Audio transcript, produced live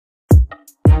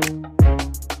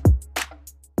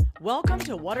Welcome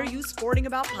to What Are You Sporting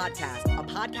About podcast, a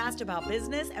podcast about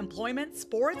business, employment,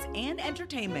 sports, and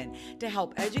entertainment to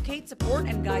help educate, support,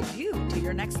 and guide you to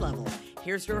your next level.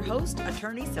 Here's your host,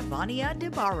 attorney Savania De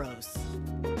Barros.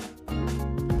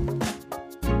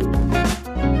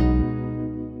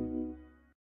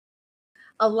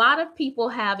 A lot of people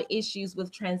have issues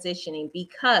with transitioning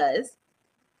because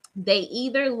they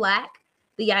either lack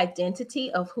the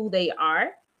identity of who they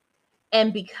are,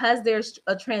 and because there's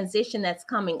a transition that's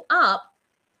coming up,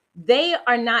 they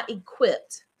are not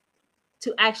equipped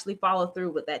to actually follow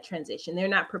through with that transition. They're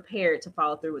not prepared to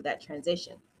follow through with that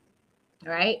transition.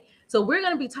 All right. So we're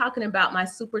going to be talking about my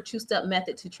super two-step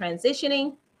method to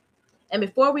transitioning. And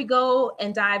before we go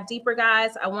and dive deeper,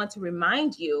 guys, I want to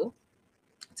remind you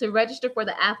to register for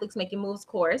the Athletes Making Moves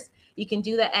course. You can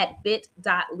do that at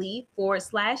bit.ly/AMM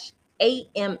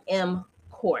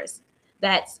course.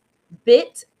 That's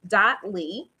bit.ly/AMM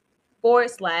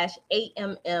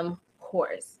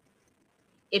course.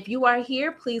 If you are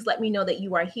here, please let me know that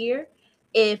you are here.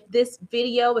 If this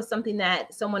video is something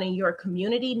that someone in your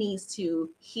community needs to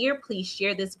hear, please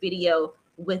share this video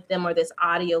with them or this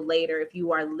audio later if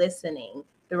you are listening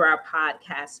through our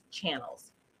podcast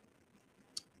channels.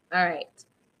 All right.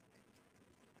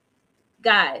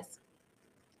 Guys,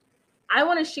 I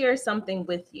want to share something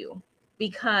with you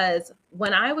because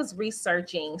when I was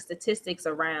researching statistics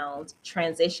around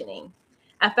transitioning,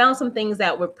 I found some things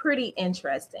that were pretty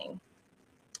interesting.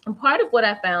 And part of what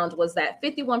I found was that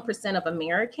 51% of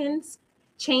Americans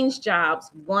change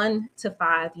jobs 1 to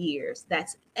 5 years.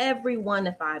 That's every 1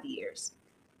 to 5 years.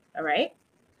 All right.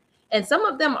 And some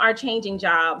of them are changing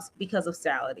jobs because of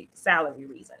salary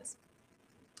reasons.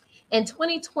 In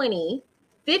 2020,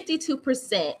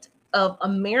 52% of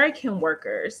American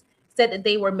workers said that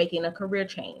they were making a career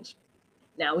change.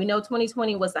 Now, we know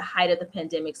 2020 was the height of the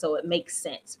pandemic, so it makes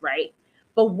sense, right?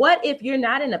 But what if you're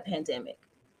not in a pandemic?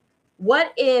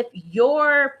 What if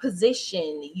your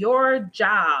position, your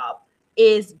job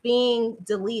is being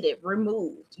deleted,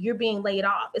 removed? You're being laid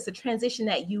off. It's a transition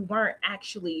that you weren't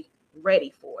actually ready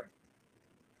for.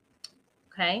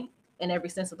 Okay? In every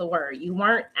sense of the word, you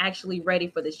weren't actually ready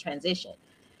for this transition.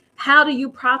 How do you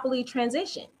properly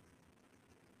transition?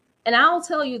 And I'll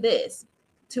tell you this,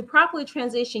 to properly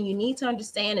transition, you need to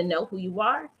understand and know who you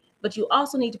are, but you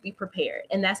also need to be prepared.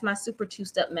 And that's my super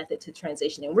two-step method to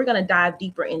transition. And we're going to dive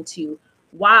deeper into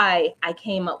why I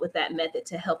came up with that method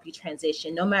to help you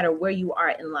transition, no matter where you are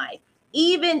in life,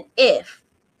 even if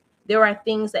there are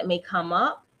things that may come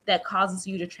up that causes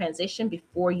you to transition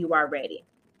before you are ready.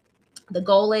 The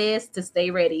goal is to stay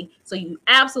ready, so you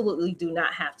absolutely do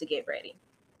not have to get ready.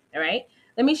 All right.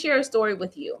 Let me share a story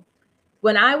with you.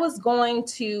 When I was going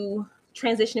to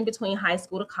transitioning between high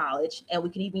school to college, and we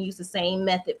can even use the same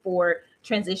method for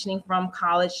transitioning from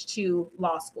college to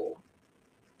law school.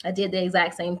 I did the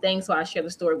exact same thing, so I'll share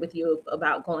the story with you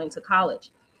about going to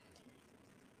college.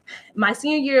 My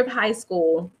senior year of high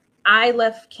school, I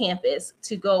left campus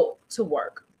to go to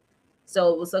work.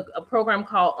 So it was a program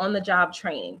called on-the-job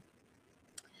training.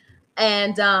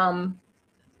 And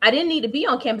I didn't need to be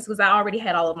on campus because I already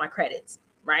had all of my credits,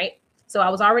 right? So I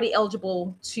was already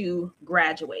eligible to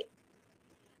graduate.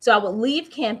 So I would leave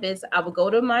campus, I would go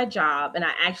to my job, and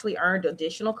I actually earned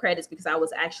additional credits because I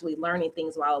was actually learning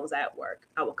things while I was at work.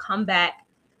 I would come back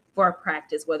for a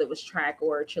practice, whether it was track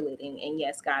or cheerleading. And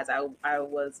yes, guys, I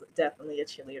was definitely a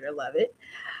cheerleader, love it.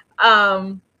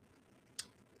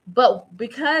 But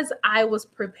because I was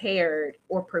prepared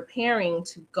or preparing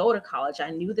to go to college,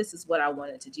 I knew this is what I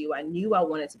wanted to do. I knew I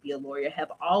wanted to be a lawyer,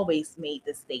 have always made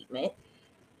this statement.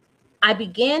 I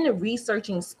began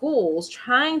researching schools,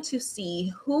 trying to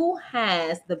see who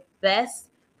has the best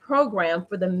program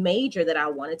for the major that I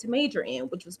wanted to major in,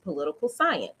 which was political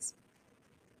science.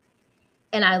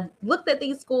 And I looked at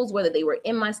these schools, whether they were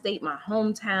in my state, my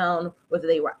hometown, whether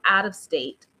they were out of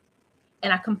state.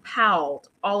 And I compiled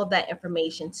all of that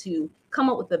information to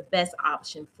come up with the best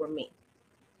option for me.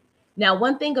 Now,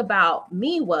 one thing about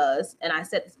me was, and I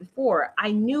said this before,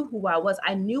 I knew who I was.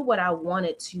 I knew what I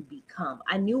wanted to become.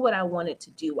 I knew what I wanted to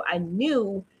do. I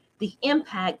knew the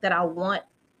impact that I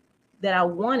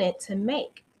wanted to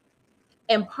make.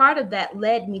 And part of that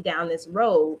led me down this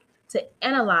road to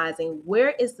analyzing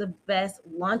where is the best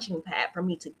launching pad for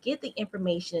me to get the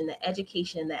information and the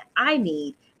education that I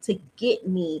need to get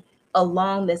me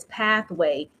along this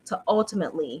pathway to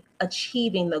ultimately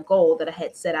achieving the goal that I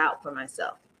had set out for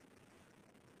myself.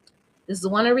 This is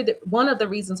one of the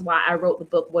reasons why I wrote the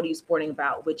book, What Are You Sporting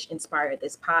About?, which inspired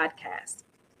this podcast.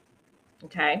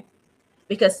 Okay?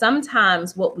 Because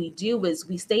sometimes what we do is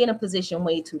we stay in a position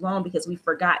way too long because we've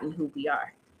forgotten who we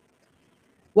are.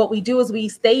 What we do is we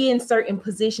stay in certain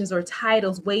positions or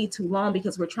titles way too long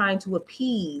because we're trying to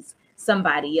appease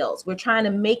somebody else. We're trying to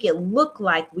make it look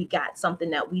like we got something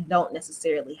that we don't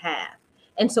necessarily have.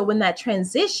 And so when that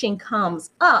transition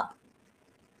comes up,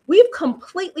 we've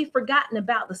completely forgotten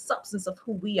about the substance of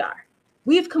who we are.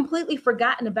 We've completely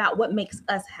forgotten about what makes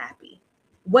us happy.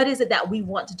 What is it that we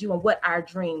want to do and what our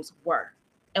dreams were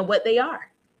and what they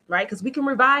are, right? Because we can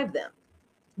revive them.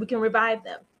 We can revive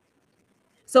them.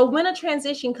 So when a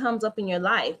transition comes up in your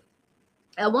life,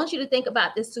 I want you to think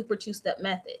about this super two-step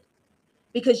method,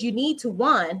 because you need to,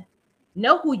 one,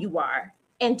 know who you are,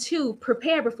 and two,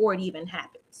 prepare before it even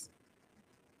happens.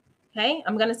 Okay,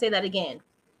 I'm going to say that again.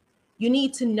 You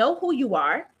need to know who you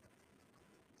are,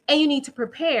 and you need to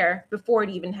prepare before it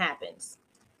even happens.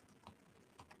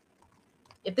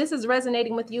 If this is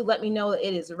resonating with you, let me know that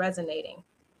it is resonating.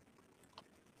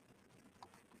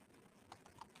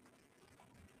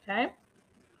 Okay.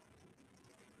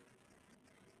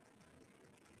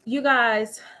 You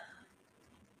guys,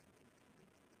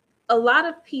 a lot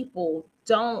of people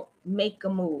don't make a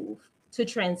move to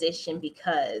transition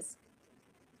because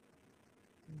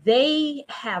they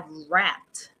have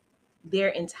wrapped their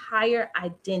entire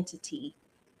identity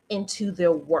into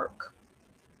their work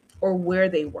or where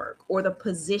they work or the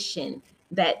position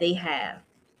that they have.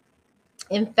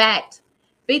 In fact,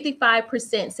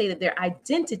 55% say that their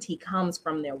identity comes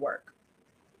from their work.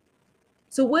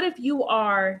 So what if you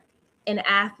are an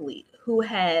athlete who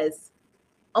has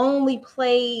only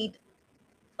played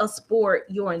a sport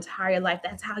your entire life?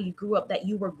 That's how you grew up, that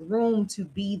you were groomed to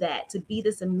be that, to be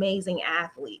this amazing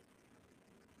athlete.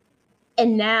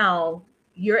 And now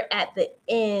you're at the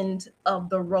end of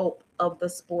the rope of the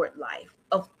sport life,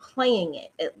 of playing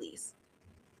it at least.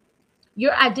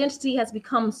 Your identity has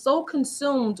become so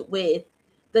consumed with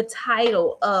the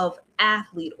title of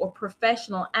athlete or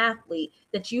professional athlete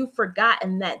that you've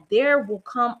forgotten that there will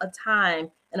come a time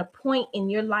and a point in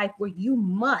your life where you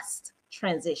must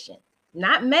transition.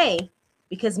 Not may,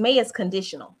 because may is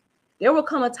conditional. There will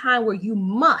come a time where you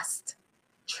must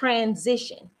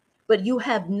transition, but you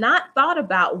have not thought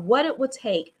about what it would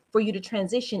take for you to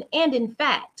transition. And in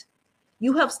fact,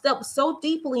 you have stepped so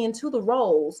deeply into the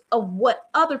roles of what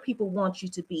other people want you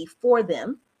to be for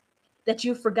them that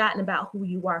you've forgotten about who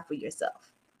you are for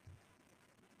yourself.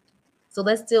 So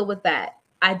let's deal with that.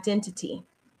 Identity.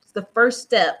 It's the first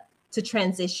step to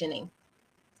transitioning.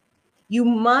 You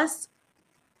must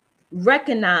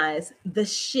recognize the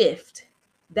shift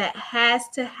that has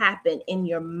to happen in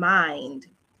your mind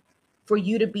for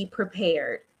you to be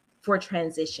prepared for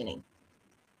transitioning.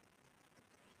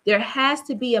 There has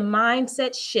to be a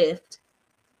mindset shift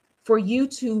for you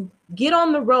to get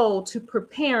on the road to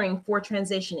preparing for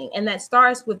transitioning. And that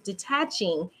starts with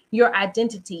detaching your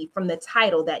identity from the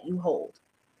title that you hold.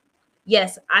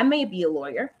 Yes, I may be a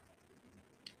lawyer,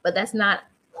 but that's not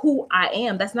who I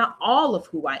am. That's not all of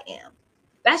who I am.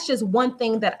 That's just one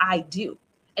thing that I do.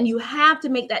 And you have to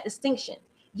make that distinction.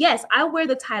 Yes, I wear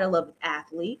the title of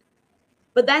athlete,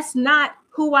 but that's not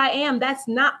who I am. That's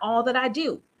not all that I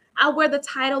do. I wear the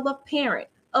title of parent,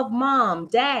 of mom,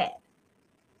 dad.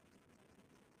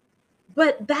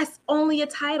 But that's only a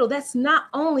title. That's not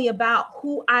only about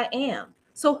who I am.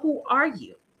 So who are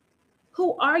you?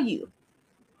 Who are you?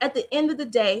 At the end of the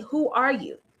day, who are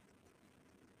you?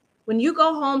 When you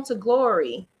go home to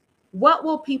glory, what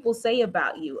will people say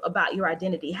about you, about your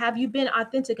identity? Have you been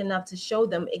authentic enough to show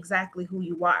them exactly who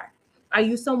you are? Are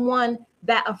you someone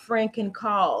that a friend can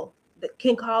call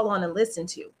on and listen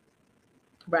to,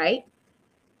 right?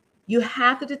 You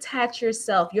have to detach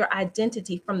yourself, your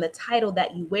identity, from the title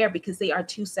that you wear, because they are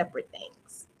two separate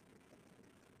things.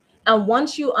 And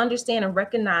once you understand and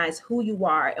recognize who you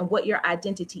are and what your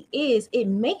identity is, it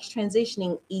makes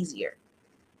transitioning easier.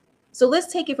 So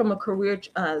let's take it from a career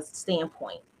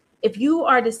standpoint. If you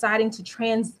are deciding to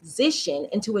transition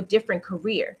into a different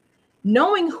career,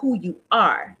 knowing who you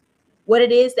are, what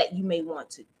it is that you may want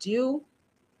to do,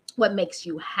 what makes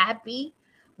you happy,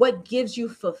 what gives you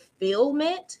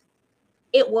fulfillment,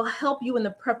 it will help you in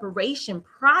the preparation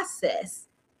process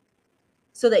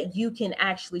so that you can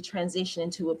actually transition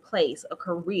into a place, a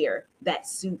career that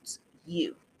suits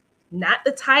you. Not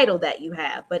the title that you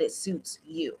have, but it suits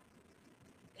you.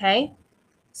 Okay?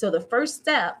 So the first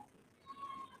step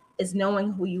is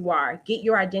knowing who you are. Get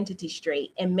your identity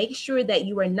straight and make sure that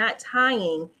you are not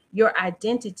tying your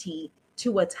identity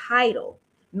to a title.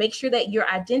 Make sure that your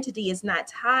identity is not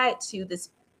tied to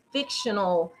this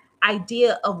fictional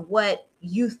idea of what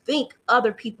you think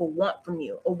other people want from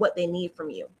you or what they need from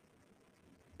you.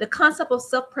 The concept of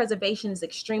self-preservation is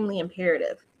extremely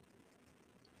imperative.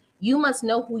 You must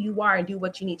know who you are and do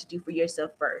what you need to do for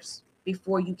yourself first.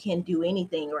 before you can do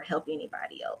anything or help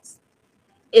anybody else.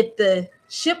 If the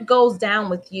ship goes down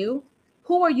with you,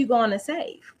 who are you going to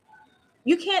save?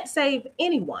 You can't save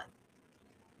anyone.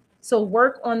 So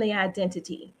work on the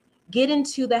identity. Get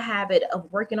into the habit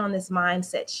of working on this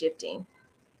mindset shifting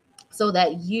so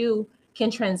that you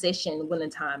can transition when the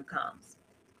time comes.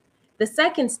 The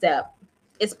second step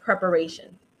is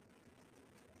preparation.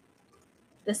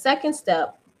 The second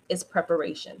step is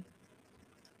preparation.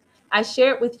 I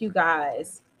shared with you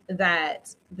guys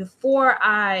that before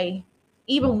I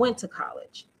even went to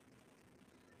college,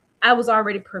 I was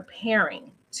already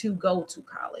preparing to go to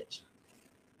college.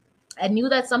 I knew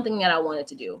that's something that I wanted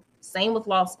to do. Same with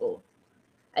law school.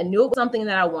 I knew it was something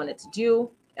that I wanted to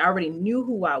do. I already knew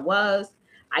who I was.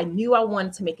 I knew I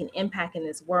wanted to make an impact in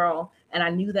this world. And I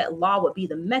knew that law would be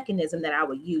the mechanism that I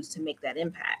would use to make that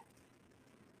impact.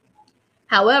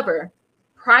 However,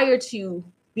 prior to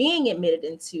being admitted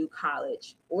into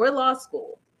college or law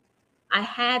school, I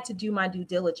had to do my due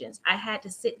diligence. I had to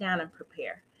sit down and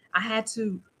prepare. I had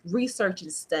to research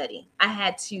and study. I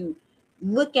had to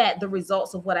look at the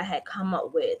results of what I had come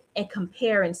up with and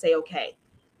compare and say, okay,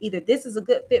 either this is a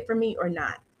good fit for me or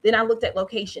not. Then I looked at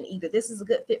location. Either this is a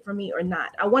good fit for me or not.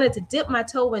 I wanted to dip my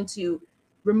toe into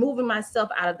removing myself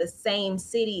out of the same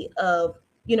city of,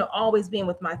 always being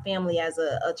with my family as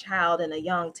a child and a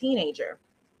young teenager.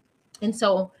 And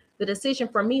so the decision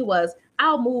for me was,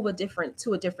 I'll move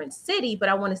to a different city, but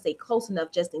I want to stay close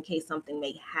enough just in case something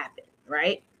may happen,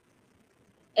 right?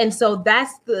 And so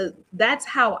that's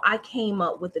how I came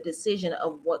up with the decision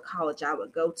of what college I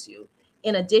would go to,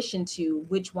 in addition to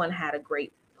which one had a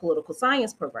great political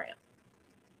science program.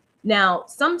 Now,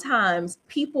 sometimes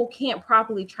people can't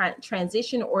properly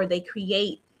transition, or they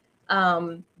create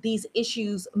these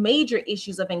issues, major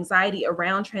issues of anxiety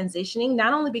around transitioning,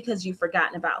 not only because you've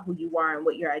forgotten about who you are and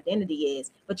what your identity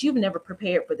is, but you've never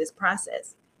prepared for this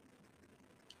process.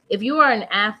 If you are an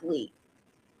athlete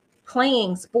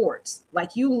playing sports,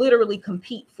 like you literally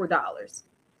compete for dollars,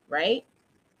 right?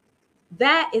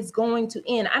 That is going to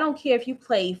end. I don't care if you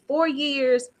play 4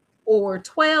 years or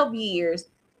 12 years,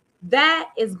 that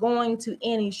is going to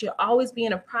end. You should always be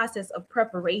in a process of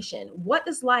preparation. What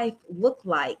does life look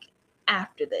like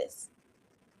after this?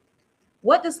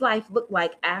 What does life look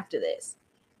like after this?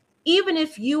 Even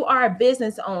if you are a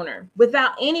business owner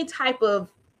without any type of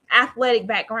athletic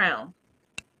background,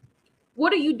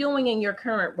 what are you doing in your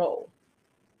current role?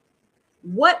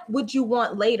 What would you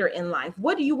want later in life?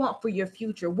 What do you want for your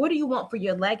future? What do you want for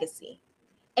your legacy?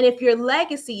 And if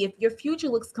your future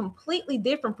looks completely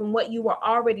different from what you are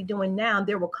already doing now,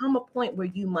 there will come a point where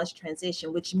you must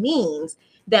transition, which means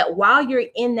that while you're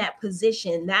in that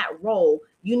position, that role,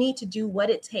 you need to do what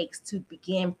it takes to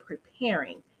begin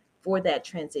preparing for that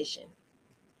transition.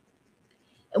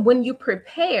 And when you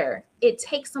prepare, it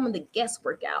takes some of the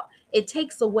guesswork out. It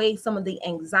takes away some of the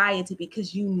anxiety,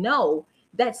 because you know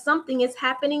that something is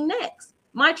happening next.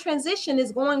 My transition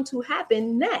is going to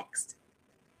happen next,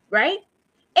 right?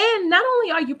 And not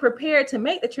only are you prepared to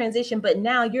make the transition, but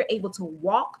now you're able to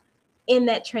walk in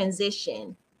that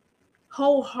transition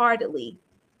wholeheartedly,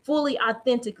 fully,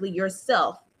 authentically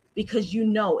yourself, because you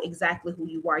know exactly who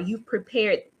you are. You've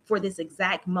prepared for this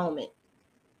exact moment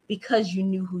because you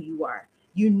knew who you are.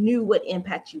 You knew what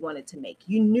impact you wanted to make.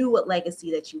 You knew what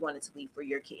legacy that you wanted to leave for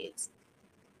your kids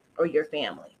or your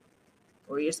family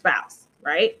or your spouse,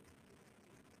 right?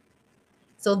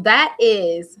 So that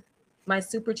is my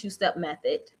super two-step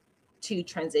method to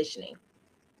transitioning.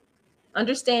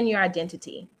 Understand your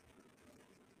identity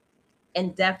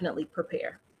and definitely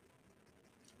prepare,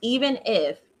 even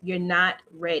if you're not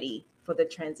ready for the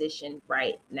transition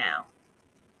right now.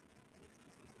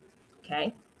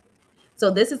 Okay. So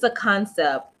this is a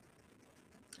concept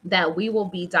that we will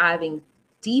be diving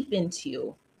deep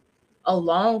into,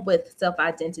 along with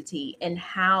self-identity and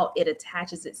how it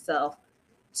attaches itself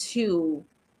to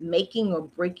making or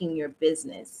breaking your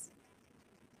business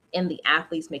in the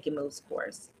Athletes Making Moves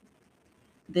course.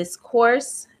 This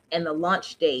course and the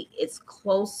launch date is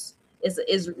close.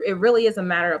 It really is a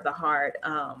matter of the heart,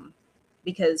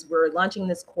 because we're launching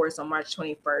this course on March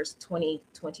 21st,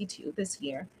 2022 this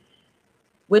year,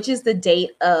 which is the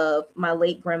date of my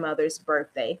late grandmother's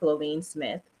birthday, Glovine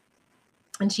Smith.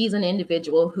 And she's an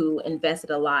individual who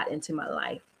invested a lot into my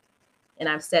life. And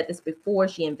I've said this before,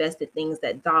 she invested things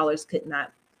that dollars could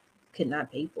not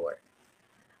pay for.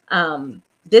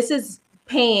 This is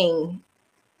paying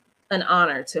an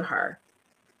honor to her,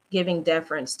 giving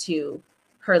deference to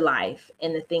her life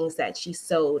and the things that she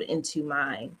sowed into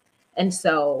mine. And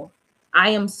so I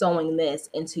am sowing this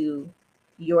into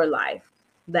your life,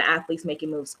 the Athletes Making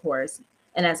Moves course.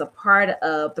 And as a part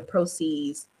of the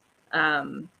proceeds,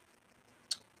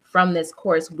 from this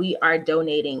course, we are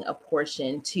donating a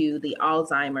portion to the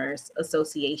Alzheimer's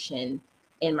Association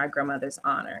in my grandmother's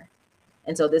honor.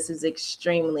 And so this is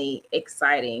extremely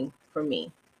exciting for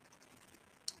me.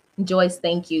 Joyce,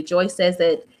 thank you. Joyce says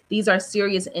that these are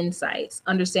serious insights,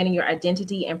 understanding your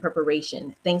identity and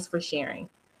preparation. Thanks for sharing.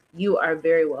 You are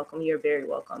very welcome. You're very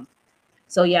welcome.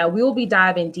 So yeah, we will be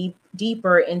diving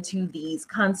deeper into these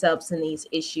concepts and these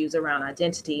issues around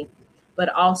identity, but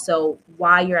also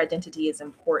why your identity is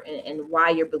important and why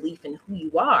your belief in who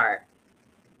you are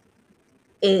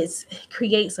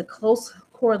creates a close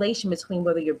correlation between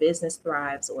whether your business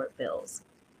thrives or it fails.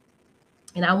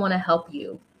 And I want to help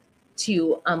you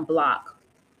to unblock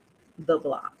the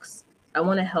blocks. I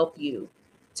want to help you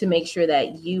to make sure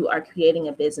that you are creating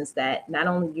a business that not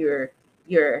only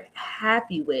you're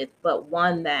happy with, but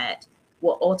one that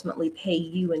will ultimately pay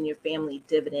you and your family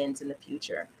dividends in the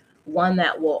future. One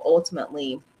that will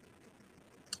ultimately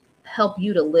help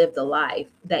you to live the life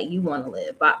that you want to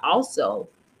live, but also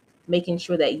making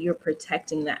sure that you're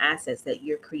protecting the assets that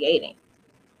you're creating.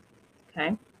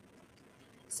 Okay.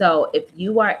 So if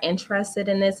you are interested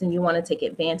in this and you want to take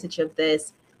advantage of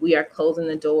this, we are closing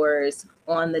the doors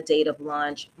on the date of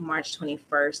launch, March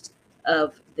 21st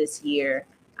of this year.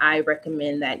 I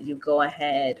recommend that you go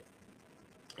ahead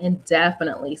and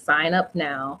definitely sign up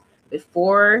now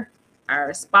before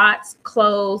our spots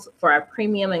close. For our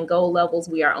premium and gold levels,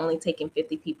 we are only taking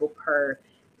 50 people per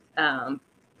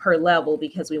level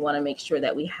because we want to make sure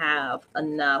that we have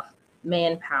enough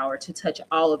manpower to touch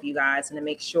all of you guys and to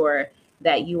make sure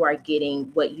that you are getting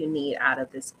what you need out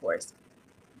of this course.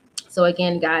 So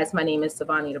again, guys, my name is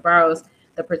Savania DeBarros,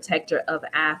 the protector of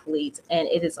athletes, and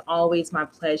it is always my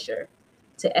pleasure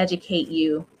to educate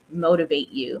you, motivate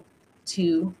you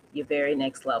to your very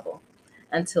next level.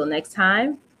 Until next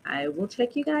time, I will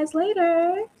check you guys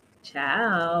later.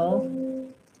 Ciao.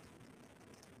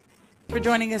 For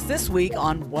joining us this week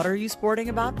on What Are You Sporting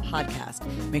About podcast.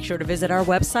 Make sure to visit our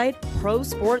website,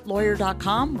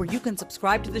 prosportlawyer.com, where you can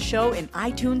subscribe to the show in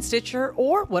iTunes, Stitcher,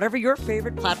 or whatever your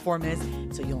favorite platform is,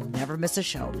 so you'll never miss a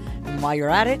show. And while you're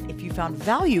at it, if you found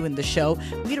value in the show,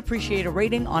 we'd appreciate a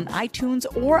rating on iTunes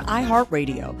or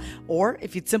iHeartRadio. Or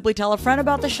if you'd simply tell a friend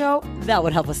about the show, that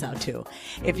would help us out too.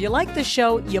 If you like the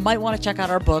show, you might want to check out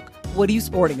our book, What Are You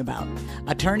Sporting About?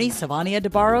 Attorney Savania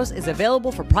DeBarros is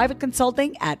available for private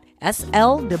consulting at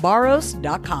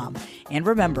sldebarros.com. And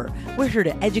remember, we're here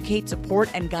to educate, support,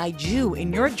 and guide you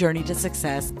in your journey to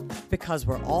success because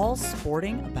we're all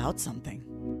sporting about something.